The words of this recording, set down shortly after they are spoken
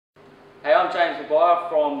Hey, I'm James Maguire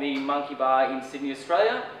from the Monkey Bar in Sydney,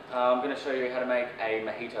 Australia. I'm going to show you how to make a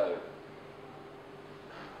mojito.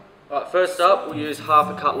 Right, first up, we'll use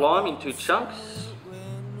half a cut lime in 2 chunks.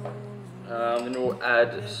 Then we'll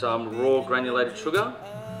add some raw granulated sugar.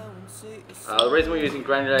 The reason we're using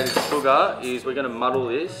granulated sugar is we're going to muddle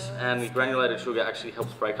this, and the granulated sugar actually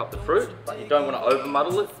helps break up the fruit, but you don't want to over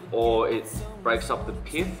muddle it or it breaks up the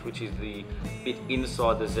pith, which is the bit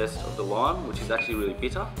inside the zest of the lime, which is actually really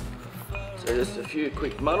bitter. So just a few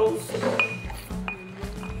quick muddles.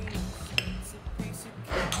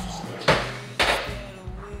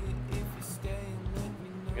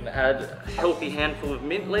 We're going to add a healthy handful of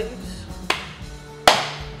mint leaves.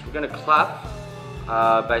 We're going to clap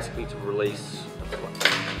basically to release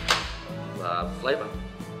flavour.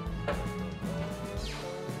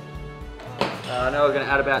 Now we're going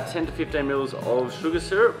to add about 10 to 15 mils of sugar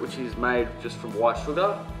syrup, which is made just from white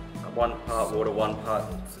sugar. 1 part water, 1 part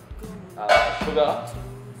sugar.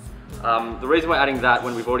 The reason we're adding that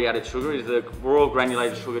when we've already added sugar is the raw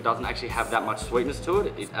granulated sugar doesn't actually have that much sweetness to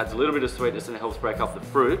it. It adds a little bit of sweetness and it helps break up the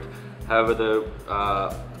fruit. However, the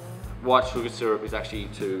white sugar syrup is actually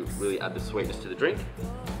to really add the sweetness to the drink.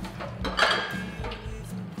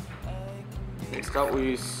 Next up, we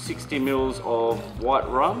use 60 mils of white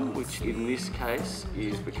rum, which in this case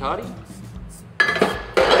is Bacardi.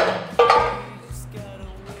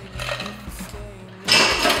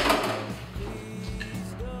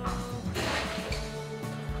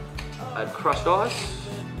 Add crushed ice.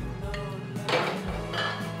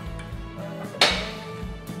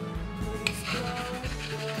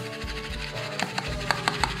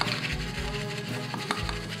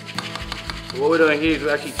 So what we're doing here is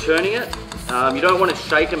we're actually churning it. You don't want to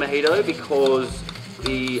shake a mojito because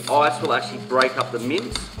the ice will actually break up the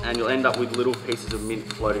mint and you'll end up with little pieces of mint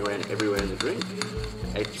floating around everywhere in the drink.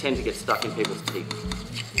 They tend to get stuck in people's teeth.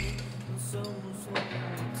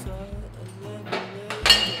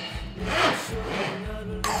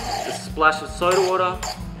 A splash of soda water.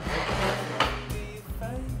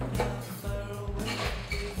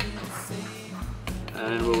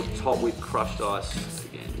 And we'll top with crushed ice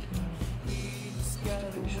again. Just to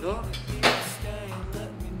finish it off.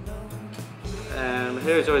 And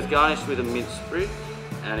here is always garnished with a mint sprig,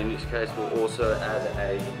 and in this case we'll also add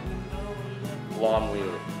a lime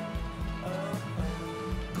wheel.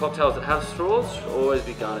 Cocktails that have straws should always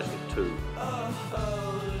be garnished with 2.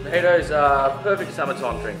 Mojitos are a perfect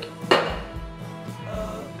summertime drink.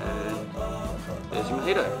 And there's your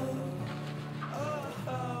mojito.